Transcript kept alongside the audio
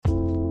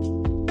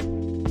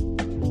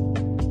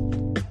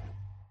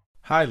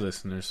Hi,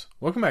 listeners.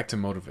 Welcome back to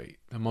Motivate,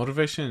 the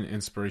Motivation and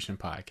Inspiration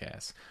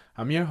Podcast.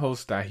 I'm your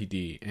host,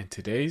 Dahidi, and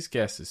today's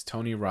guest is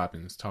Tony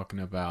Robbins talking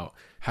about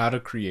how to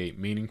create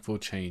meaningful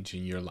change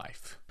in your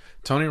life.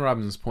 Tony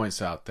Robbins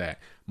points out that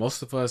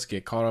most of us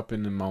get caught up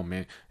in the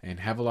moment and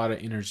have a lot of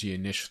energy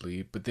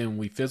initially, but then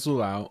we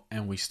fizzle out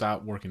and we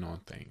stop working on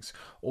things.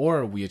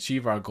 Or we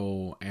achieve our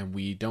goal and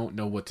we don't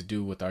know what to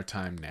do with our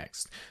time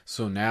next.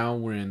 So now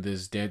we're in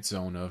this dead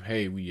zone of,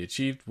 hey, we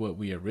achieved what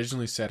we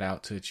originally set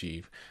out to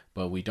achieve,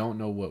 but we don't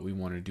know what we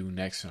want to do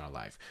next in our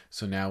life.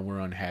 So now we're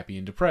unhappy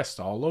and depressed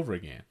all over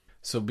again.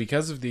 So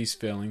because of these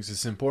feelings,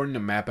 it's important to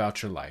map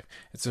out your life.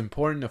 It's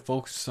important to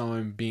focus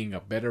on being a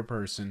better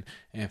person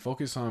and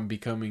focus on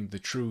becoming the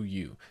true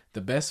you, the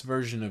best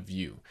version of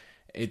you.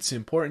 It's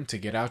important to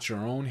get out your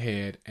own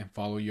head and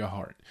follow your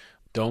heart.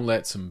 Don't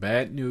let some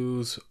bad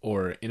news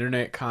or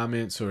internet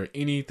comments or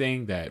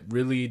anything that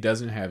really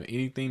doesn't have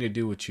anything to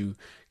do with you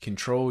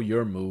control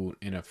your mood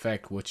and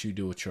affect what you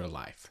do with your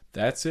life.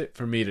 That's it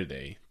for me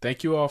today.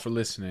 Thank you all for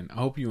listening. I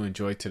hope you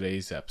enjoyed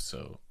today's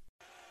episode.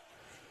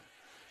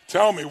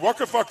 Tell me, what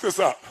could fuck this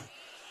up?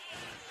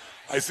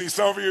 I see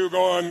some of you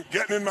going,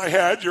 getting in my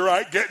head. You're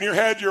right. Get in your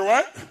head, you're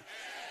what?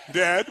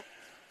 Dead.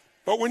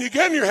 But when you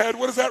get in your head,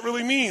 what does that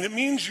really mean? It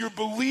means you're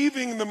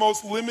believing the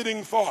most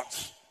limiting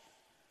thoughts.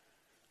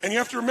 And you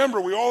have to remember,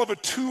 we all have a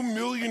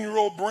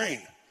 2-million-year-old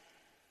brain.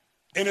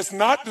 And it's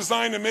not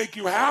designed to make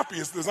you happy.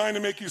 It's designed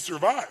to make you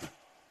survive.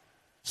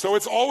 So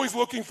it's always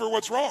looking for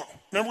what's wrong.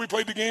 Remember we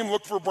played the game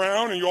Look for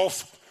Brown, and you all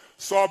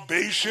saw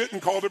beige shit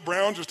and called it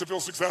brown just to feel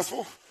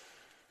successful?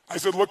 I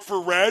said, look for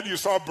red. You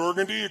saw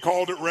burgundy. You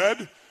called it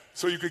red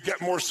so you could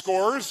get more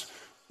scores.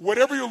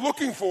 Whatever you're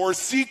looking for,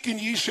 seek and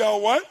ye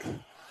shall what?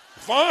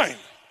 Find. It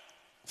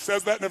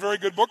says that in a very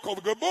good book called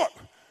The Good Book.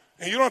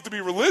 And you don't have to be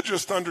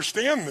religious to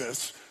understand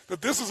this,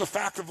 that this is a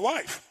fact of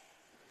life.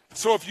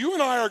 So if you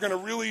and I are going to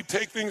really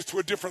take things to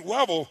a different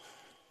level,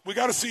 we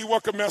got to see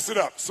what could mess it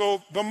up.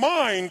 So the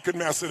mind could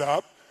mess it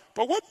up,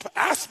 but what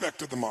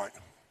aspect of the mind?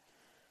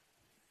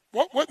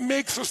 What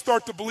makes us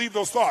start to believe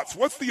those thoughts?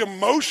 What's the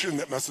emotion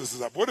that messes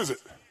us up? What is it?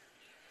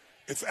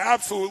 It's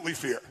absolutely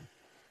fear.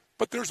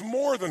 But there's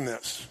more than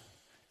this.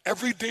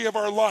 Every day of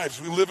our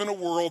lives, we live in a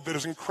world that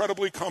is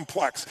incredibly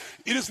complex.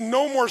 It is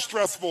no more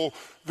stressful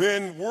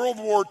than World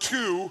War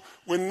II,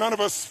 when none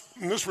of us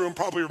in this room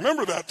probably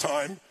remember that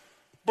time,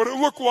 but it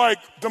looked like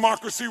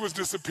democracy was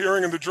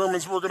disappearing and the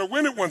Germans were going to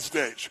win at one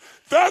stage.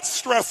 That's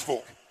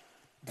stressful.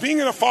 Being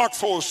in a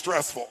foxhole is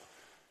stressful.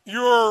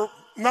 You're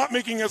not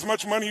making as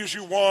much money as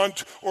you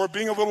want, or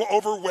being a little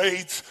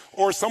overweight,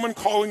 or someone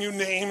calling you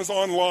names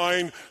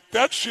online.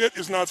 That shit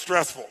is not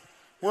stressful.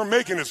 We're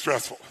making it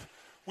stressful.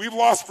 We've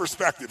lost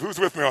perspective. Who's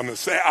with me on this?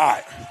 Say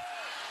I.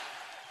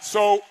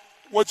 So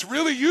what's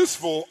really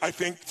useful, I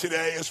think,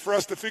 today is for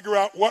us to figure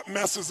out what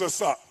messes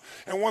us up.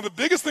 And one of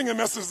the biggest things that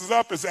messes us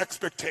up is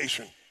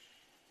expectation.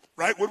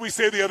 Right? What did we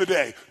say the other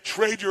day?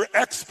 Trade your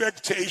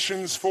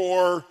expectations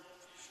for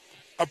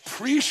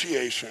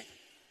appreciation,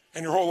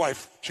 and your whole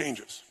life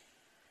changes.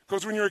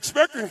 Because when you're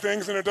expecting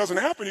things and it doesn't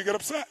happen, you get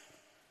upset.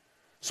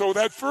 So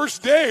that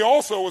first day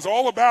also was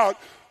all about,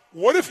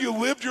 what if you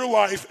lived your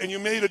life and you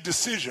made a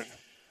decision?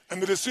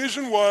 And the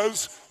decision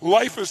was,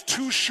 life is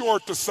too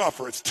short to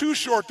suffer. It's too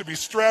short to be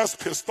stressed,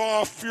 pissed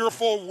off,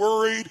 fearful,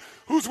 worried.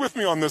 Who's with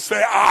me on this?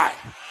 Say I.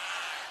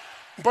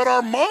 But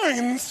our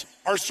minds,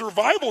 our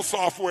survival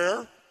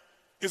software,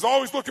 is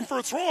always looking for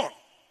what's wrong.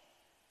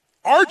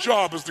 Our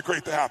job is to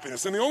create the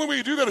happiness. And the only way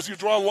you do that is you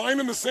draw a line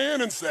in the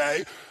sand and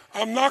say,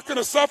 I'm not going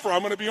to suffer.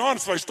 I'm going to be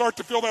honest. If I start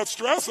to feel that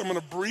stress, I'm going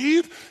to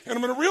breathe, and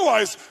I'm going to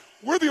realize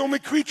we're the only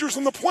creatures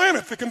on the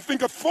planet that can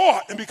think a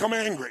thought and become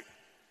angry.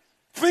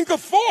 Think a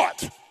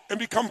thought and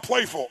become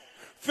playful.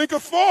 Think a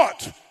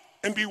thought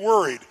and be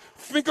worried.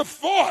 Think a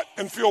thought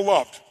and feel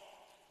loved.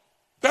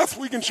 That's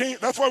why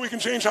we can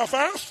change how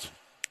fast?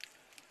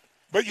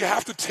 But you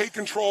have to take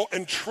control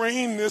and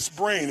train this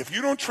brain. If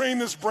you don't train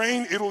this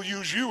brain, it'll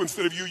use you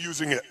instead of you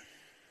using it.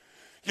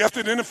 You have to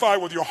identify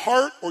with your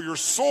heart or your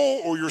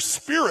soul or your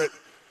spirit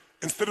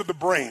instead of the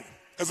brain.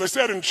 As I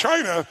said, in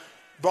China,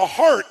 the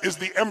heart is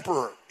the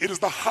emperor. It is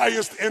the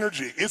highest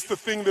energy. It's the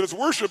thing that is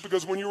worshipped,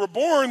 because when you were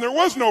born, there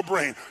was no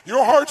brain.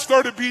 Your heart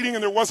started beating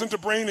and there wasn't a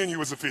brain in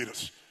you as a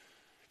fetus.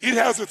 It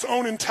has its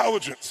own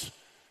intelligence.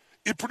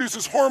 It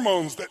produces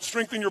hormones that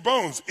strengthen your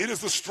bones. It is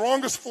the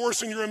strongest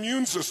force in your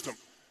immune system.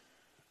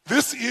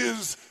 This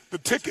is the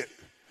ticket.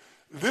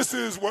 This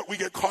is what we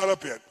get caught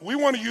up in. We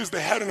want to use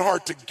the head and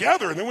heart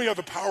together, and then we have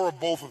the power of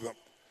both of them.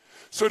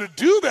 So to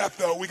do that,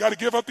 though, we got to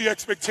give up the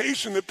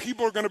expectation that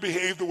people are going to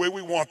behave the way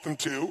we want them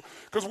to.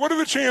 Because what are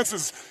the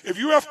chances, if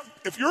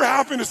your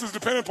happiness is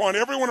dependent upon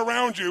everyone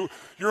around you,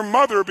 your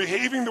mother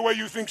behaving the way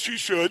you think she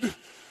should,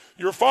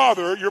 your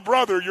father, your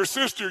brother, your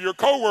sister, your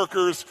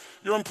coworkers,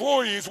 your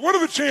employees, what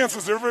are the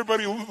chances of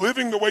everybody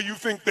living the way you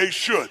think they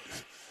should?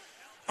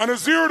 On a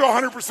 0 to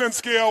 100%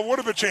 scale, what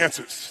are the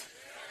chances?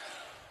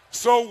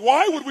 So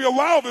why would we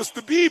allow this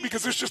to be?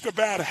 Because it's just a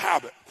bad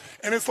habit.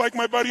 And it's like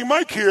my buddy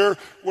Mike here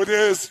with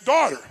his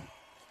daughter.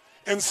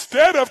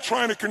 Instead of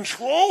trying to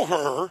control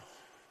her,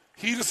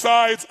 He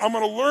decides, I'm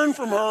going to learn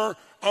from her,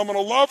 I'm going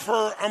to love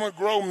her, I'm going to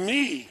grow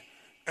me.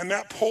 And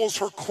that pulls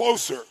her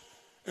closer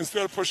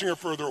instead of pushing her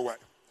further away.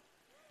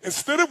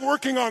 Instead of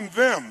working on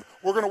them,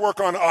 we're going to work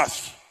on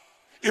us.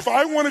 If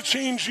I want to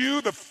change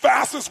you, the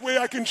fastest way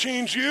I can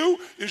change you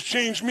is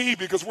change me,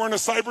 because we're in a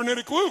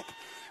cybernetic loop.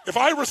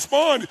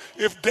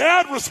 If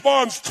dad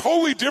responds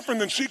totally different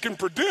than she can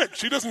predict,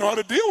 she doesn't know how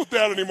to deal with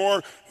that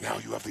anymore, now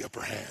you have the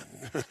upper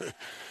hand.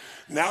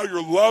 Now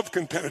your love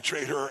can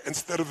penetrate her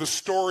instead of the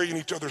story in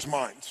each other's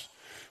minds.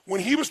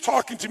 When he was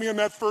talking to me on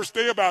that first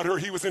day about her,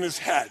 he was in his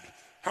head.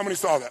 How many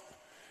saw that?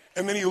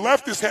 And then he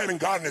left his head and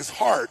got in his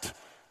heart,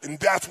 and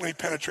that's when he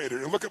penetrated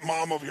her. And look at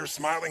mom over here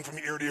smiling from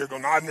ear to ear,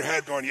 going, nodding her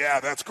head, going, yeah,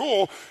 that's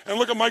cool. And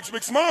look at Mike's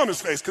big smile on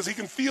his face, because he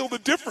can feel the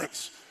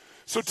difference.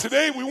 So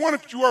today we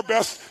want to do our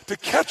best to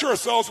catch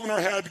ourselves in our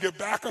head, to get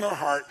back in our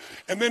heart.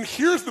 And then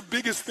here's the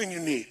biggest thing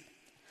you need.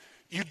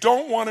 You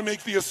don't want to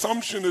make the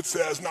assumption that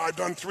says, no, I've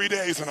done 3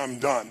 days and I'm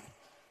done.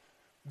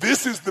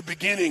 This is the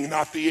beginning,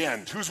 not the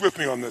end. Who's with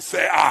me on this?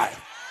 Say aye.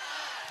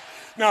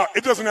 Now,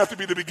 it doesn't have to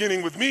be the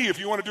beginning with me. If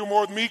you want to do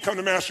more with me, come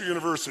to Master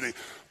University.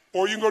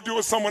 Or you can go do it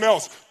with someone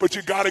else. But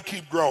you got to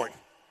keep growing.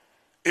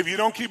 If you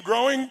don't keep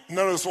growing,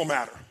 none of this will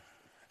matter.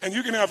 And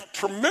you can have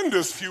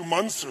tremendous few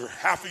months or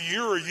half a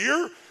year or a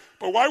year,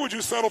 but why would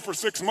you settle for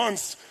 6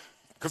 months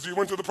because you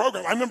went to the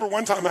program? I remember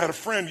one time I had a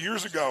friend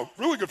years ago,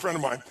 really good friend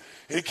of mine,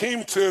 and he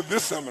came to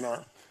this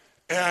seminar,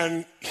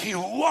 and he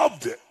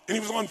loved it. And he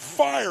was on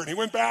fire, and he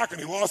went back,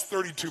 and he lost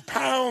 32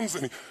 pounds,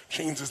 and he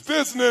changed his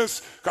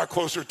business, got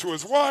closer to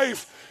his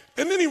wife,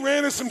 and then he ran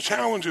into some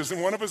challenges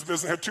in one of his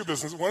business, had two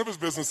businesses, one of his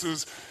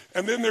businesses,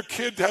 and then their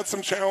kid had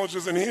some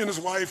challenges, and he and his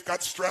wife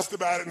got stressed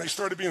about it, and they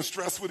started being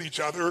stressed with each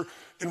other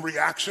in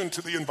reaction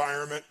to the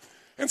environment.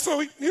 And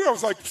so, it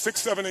was like 6,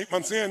 7, 8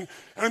 months in, and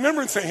I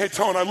remember him saying, hey,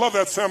 Tone, I love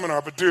that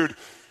seminar, but dude,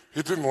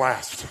 it didn't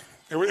last.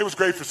 It was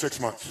great for 6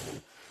 months.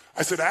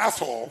 I said,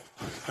 asshole.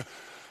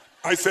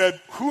 I said,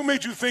 who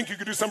made you think you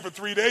could do something for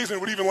 3 days and it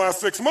would even last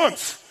 6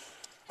 months?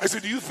 I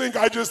said, do you think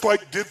I just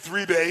did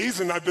 3 days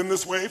and I've been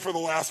this way for the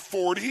last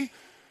 40?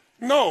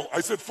 No.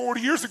 I said,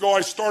 40 years ago,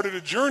 I started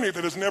a journey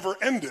that has never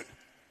ended.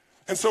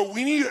 And so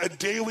we need a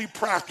daily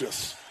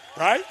practice,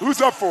 right?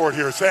 Who's up for it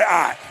here? Say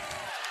aye.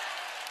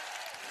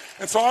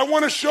 And so I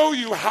want to show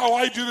you how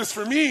I do this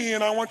for me,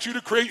 and I want you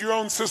to create your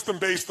own system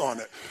based on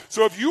it.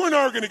 So if you and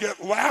I are going to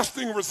get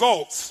lasting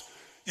results,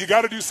 you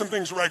got to do some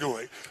things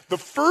regularly. The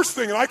first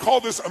thing, and I call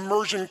this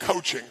immersion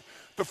coaching,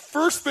 the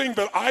first thing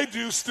that I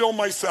do still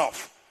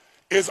myself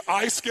is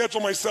I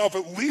schedule myself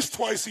at least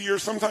twice a year,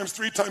 sometimes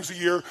 3 times a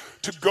year,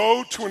 to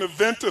go to an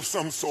event of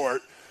some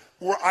sort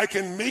where I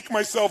can make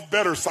myself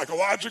better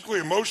psychologically,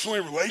 emotionally,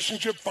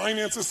 relationship,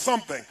 finances,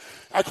 something.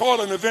 I call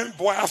it an event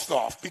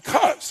blast-off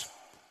because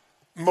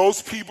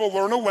most people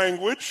learn a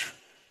language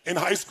in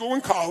high school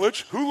and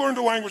college. Who learned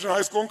a language in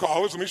high school and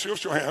college? Let me see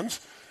your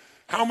hands.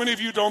 How many of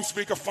you don't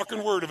speak a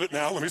fucking word of it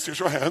now? Let me see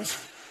your hands.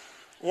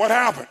 What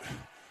happened?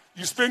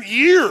 You spent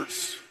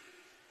years,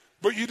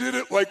 but you did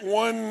it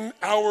 1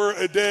 hour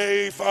a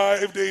day,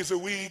 5 days a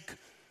week.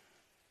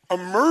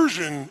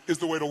 Immersion is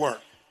the way to learn.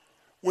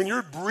 When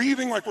you're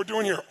breathing like we're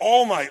doing here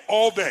all night,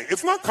 all day,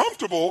 it's not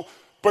comfortable,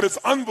 but it's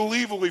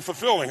unbelievably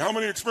fulfilling. How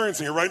many are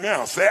experiencing it right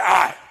now? Say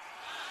aye.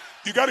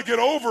 You got to get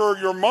over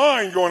your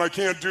mind going, I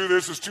can't do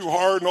this, it's too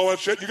hard and all that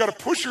shit. You got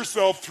to push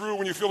yourself through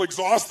when you feel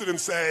exhausted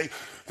and say,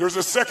 there's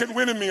a second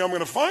wind in me, I'm going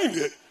to find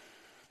it.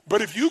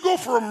 But if you go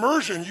for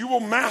immersion, you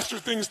will master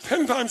things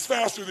 10 times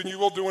faster than you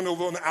will doing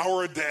an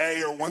hour a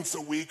day or once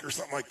a week or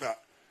something like that.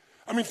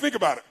 I mean, think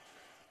about it.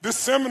 This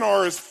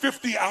seminar is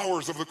 50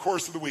 hours over the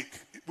course of the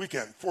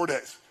weekend, 4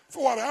 days. It's a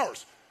lot of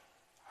hours.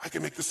 I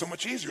can make this so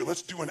much easier.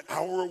 Let's do an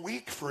hour a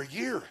week for a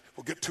year.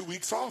 We'll get 2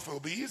 weeks off.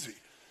 It'll be easy.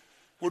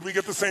 Would we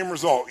get the same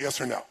result? Yes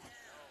or no?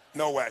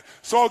 No way.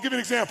 So I'll give you an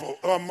example.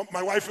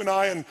 My wife and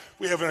I, and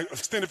we have an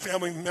extended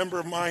family member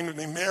of mine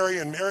named Mary,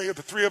 and Mary,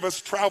 the three of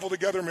us travel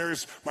together.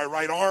 Mary's my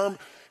right arm.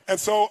 And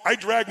so I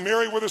drag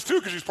Mary with us too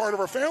because she's part of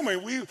our family.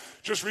 We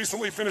just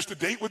recently finished A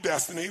Date with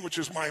Destiny, which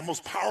is my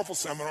most powerful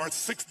seminar. It's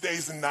 6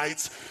 days and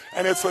nights,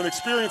 and it's an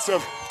experience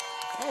of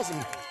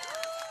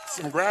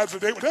some grads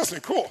of Date with Destiny.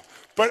 Cool.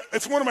 But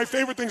it's one of my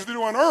favorite things to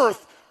do on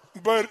earth,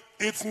 but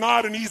it's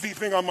not an easy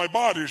thing on my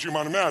body, as you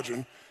might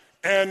imagine.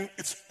 And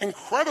it's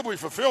incredibly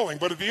fulfilling,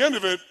 but at the end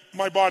of it,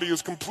 my body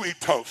is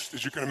complete toast,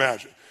 as you can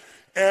imagine.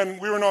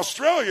 And we were in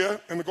Australia,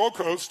 in the Gold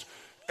Coast,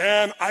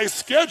 and I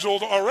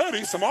scheduled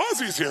already some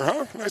Aussies here,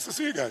 huh? Nice to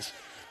see you guys.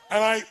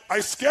 And I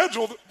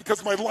scheduled,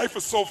 because my life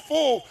was so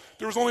full,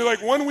 there was only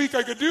 1 week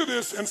I could do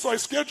this, and so I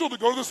scheduled to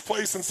go to this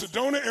place in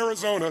Sedona,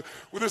 Arizona,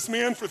 where this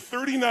man for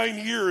 39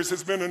 years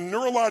has been a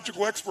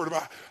neurological expert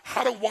about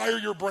how to wire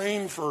your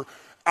brain for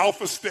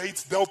alpha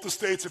states, delta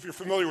states, if you're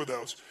familiar with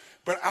those.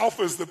 But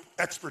alpha is the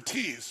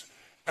expertise.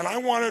 And I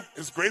want to,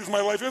 as great as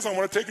my life is, I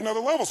want to take another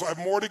level. So I have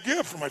more to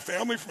give for my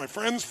family, for my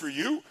friends, for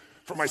you,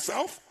 for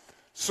myself.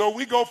 So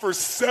we go for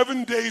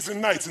 7 days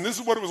and nights, and this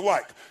is what it was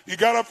like. You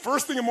got up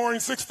first thing in the morning,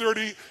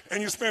 6:30,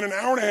 and you spent an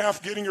hour and a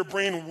half getting your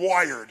brain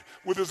wired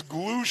with this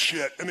glue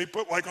shit, and they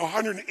put like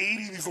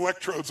 180 of these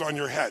electrodes on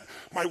your head.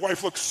 My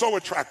wife looked so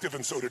attractive,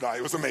 and so did I.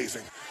 It was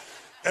amazing.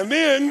 And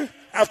then,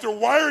 after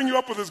wiring you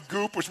up with this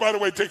goop, which, by the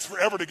way, takes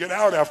forever to get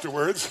out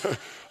afterwards.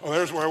 Oh,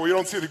 there's where we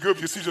don't see the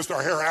goop. You see just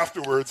our hair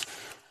afterwards.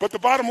 But the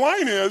bottom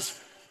line is,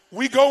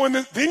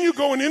 then you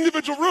go in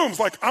individual rooms.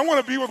 Like, I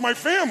want to be with my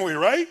family,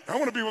 right? I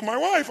want to be with my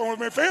wife. I want to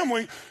be with my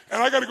family.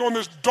 And I got to go in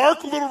this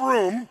dark little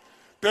room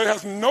that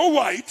has no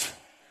light,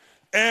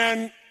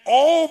 and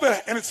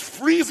it's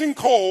freezing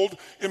cold.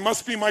 It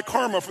must be my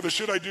karma for the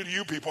shit I do to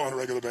you people on a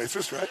regular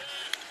basis, right?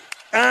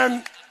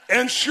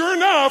 And sure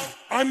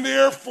enough, I'm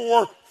there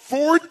for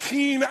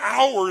 14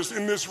 hours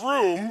in this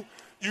room.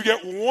 You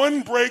get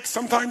one break,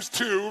 sometimes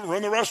two,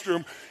 run the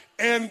restroom.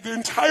 And the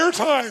entire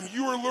time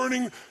you are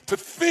learning to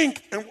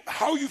think, and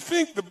how you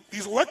think,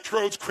 these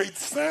electrodes create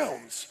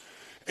sounds.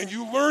 And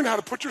you learn how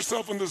to put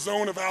yourself in the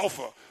zone of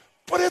alpha.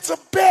 But it's a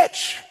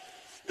bitch.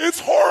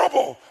 It's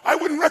horrible. I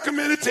wouldn't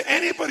recommend it to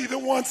anybody that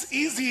wants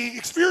easy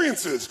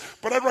experiences,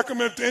 but I'd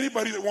recommend it to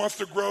anybody that wants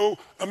to grow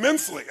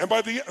immensely. And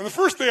by the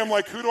first day, I'm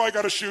like, who do I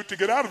got to shoot to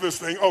get out of this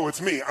thing? Oh,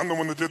 it's me. I'm the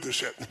one that did this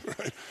shit.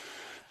 Right?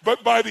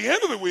 But by the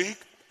end of the week,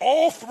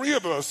 all three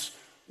of us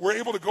were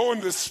able to go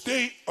into this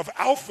state of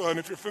alpha. And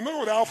if you're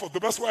familiar with alpha, the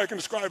best way I can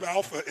describe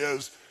alpha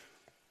is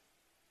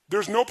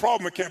there's no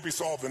problem that can't be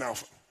solved in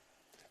alpha.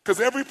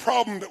 Because every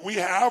problem that we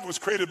have was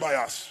created by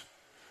us.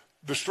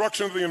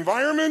 Destruction of the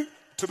environment,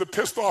 to the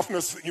pissed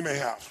offness that you may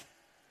have.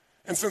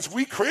 And since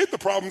we create the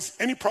problems,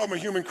 any problem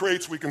a human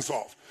creates, we can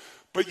solve.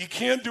 But you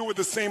can't do it with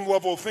the same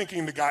level of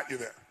thinking that got you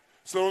there.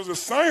 So there's a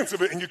science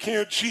of it, and you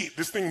can't cheat.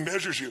 This thing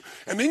measures you.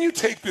 And then you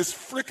take this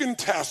frickin'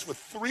 test with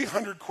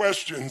 300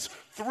 questions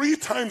 3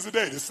 times a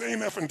day, the same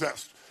effing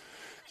test.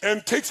 And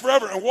it takes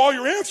forever. And while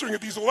you're answering it,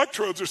 these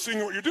electrodes are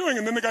seeing what you're doing.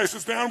 And then the guy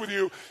sits down with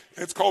you,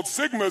 and it's called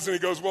sigmas, and he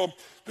goes, well,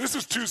 this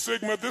is 2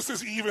 sigma, this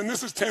is even,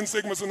 this is 10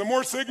 sigmas. And the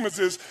more sigmas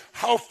is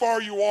how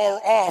far you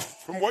are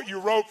off from what you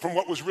wrote from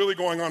what was really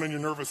going on in your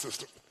nervous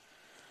system.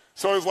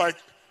 So it was like,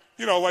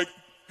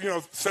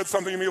 said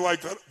something to me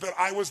like that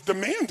I was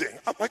demanding.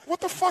 I'm like, what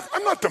the fuck?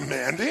 I'm not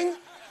demanding.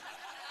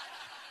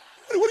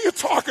 What are you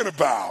talking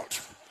about?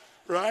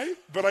 Right?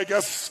 But I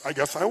guess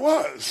I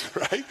was,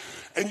 right?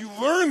 And you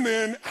learn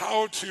then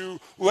how to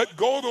let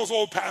go of those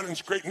old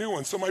patterns, create new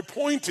ones. So my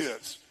point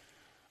is,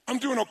 I'm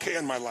doing okay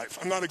in my life.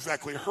 I'm not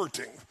exactly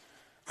hurting.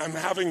 I'm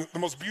having the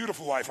most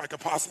beautiful life I could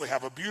possibly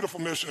have, a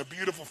beautiful mission, a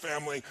beautiful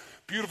family,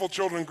 beautiful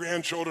children,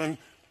 grandchildren,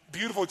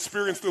 beautiful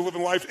experience to live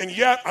in life. And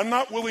yet, I'm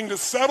not willing to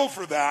settle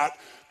for that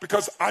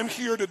because I'm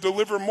here to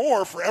deliver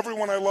more for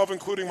everyone I love,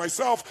 including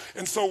myself.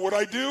 And so what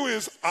I do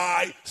is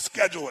I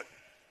schedule it.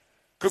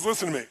 Because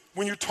listen to me,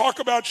 when you talk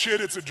about shit,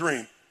 it's a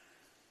dream.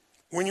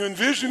 When you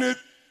envision it,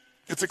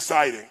 it's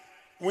exciting.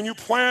 When you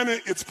plan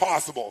it, it's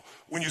possible.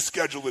 When you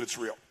schedule it, it's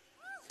real.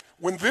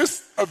 When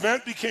this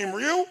event became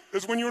real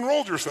is when you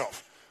enrolled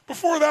yourself.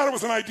 Before that, it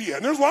was an idea.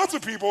 And there's lots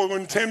of people who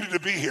intended to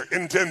be here,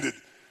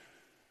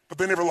 but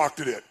they never locked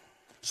it in.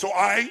 So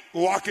I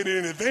lock it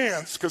in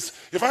advance, because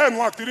if I hadn't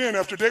locked it in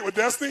after Date with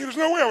Destiny, there's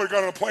no way I would have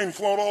gotten on a plane,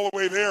 flown all the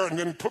way there, and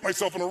then put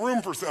myself in a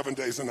room for 7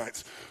 days and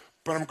nights.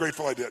 But I'm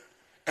grateful I did.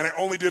 And I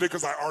only did it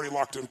because I already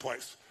locked it in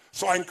place.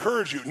 So I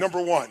encourage you,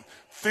 number one,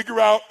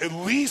 figure out at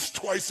least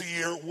twice a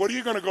year, what are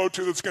you going to go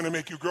to that's going to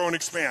make you grow and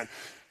expand?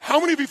 How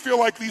many of you feel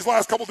like these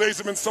last couple of days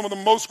have been some of the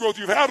most growth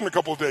you've had in a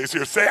couple of days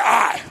here? Say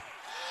I.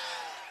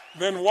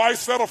 Then why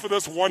settle for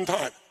this one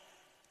time?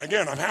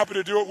 Again, I'm happy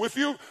to do it with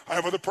you. I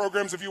have other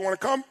programs if you want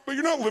to come, but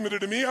you're not limited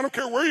to me. I don't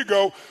care where you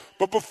go.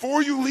 But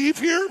before you leave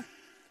here,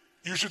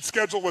 you should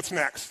schedule what's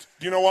next.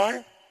 Do you know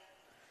why?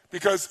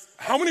 Because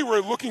how many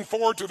were looking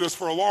forward to this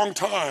for a long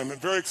time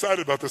and very excited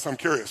about this? I'm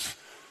curious.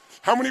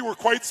 How many were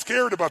quite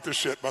scared about this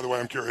shit, by the way?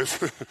 I'm curious.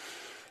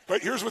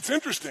 But here's what's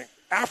interesting.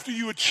 After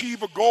you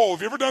achieve a goal,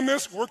 have you ever done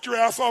this? Worked your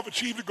ass off,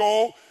 achieved a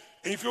goal,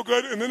 and you feel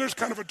good, and then there's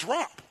kind of a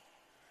drop.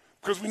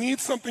 Because we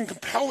need something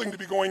compelling to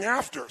be going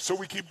after, so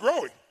we keep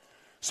growing.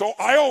 So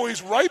I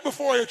always, right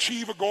before I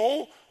achieve a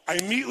goal, I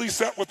immediately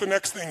set what the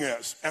next thing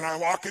is. And I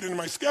lock it into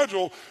my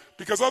schedule,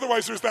 because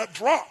otherwise there's that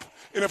drop.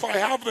 And if I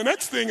have the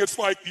next thing, it's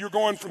like you're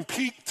going from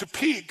peak to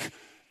peak,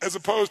 as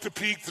opposed to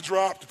peak to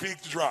drop to peak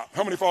to drop.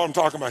 How many follow what I'm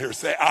talking about here?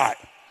 Say I.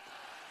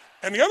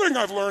 And the other thing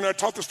I've learned, I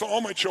taught this to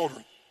all my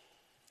children.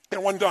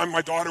 And one time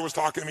my daughter was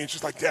talking to me, and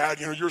she's like, Dad,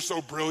 you're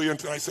so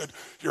brilliant. And I said,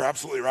 you're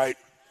absolutely right.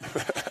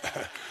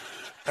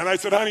 And I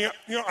said, honey,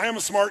 I am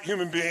a smart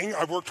human being.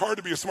 I've worked hard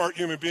to be a smart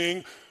human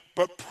being.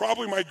 But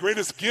probably my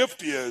greatest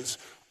gift is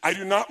I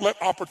do not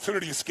let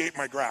opportunity escape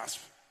my grasp.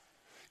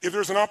 If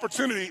there's an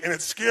opportunity and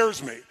it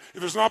scares me, if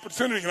there's an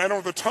opportunity and I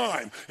don't have the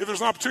time, if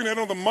there's an opportunity and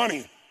I don't have the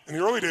money, in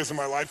the early days of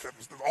my life, that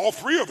was all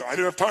three of them. I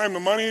didn't have time, the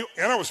money,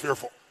 and I was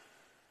fearful.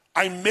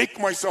 I make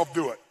myself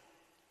do it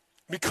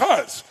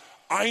because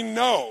I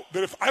know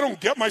that if I don't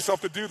get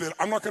myself to do that,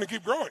 I'm not going to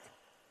keep growing.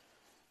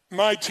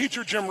 My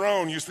teacher, Jim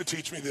Rohn, used to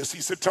teach me this.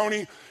 He said,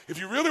 Tony, if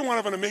you really want to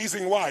have an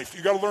amazing life,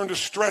 you got to learn to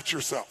stretch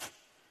yourself.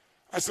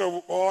 I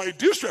said, well, I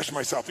do stretch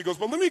myself. He goes,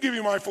 well, let me give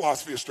you my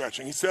philosophy of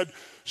stretching. He said,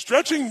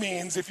 stretching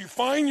means if you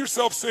find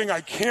yourself saying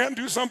I can't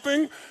do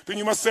something, then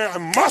you must say I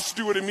must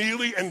do it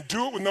immediately and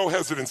do it with no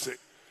hesitancy.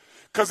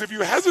 Because if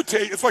you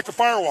hesitate, it's like the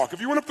fire walk.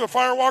 If you went up to the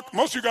fire walk,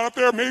 most of you got up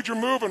there, made your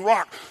move, and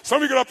rocked. Some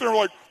of you got up there and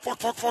were like,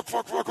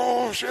 fuck,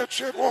 oh,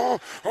 shit, oh,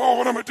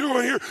 what am I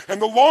doing here? And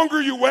the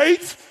longer you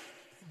wait,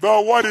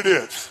 the what it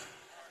is,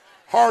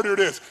 harder it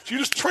is. So you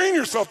just train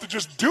yourself to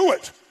just do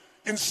it.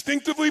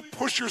 Instinctively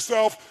push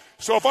yourself.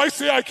 So if I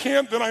say I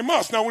can't, then I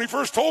must. Now, when he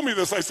first told me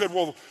this, I said,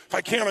 well, if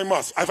I can't, I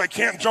must. If I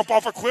can't jump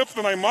off a cliff,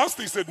 then I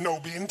must. He said, no,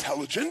 be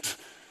intelligent.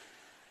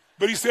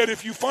 But he said,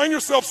 if you find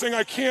yourself saying,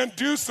 I can't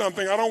do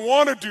something, I don't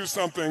want to do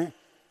something,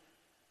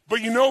 but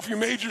you know if you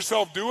made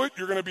yourself do it,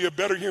 you're going to be a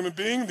better human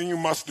being, then you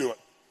must do it.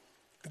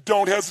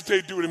 Don't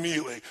hesitate, do it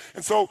immediately.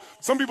 And so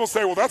some people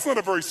say, well, that's not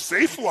a very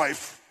safe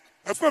life.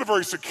 That's not a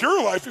very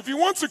secure life. If you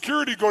want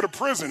security, go to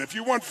prison. If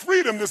you want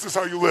freedom, this is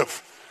how you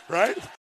live, right?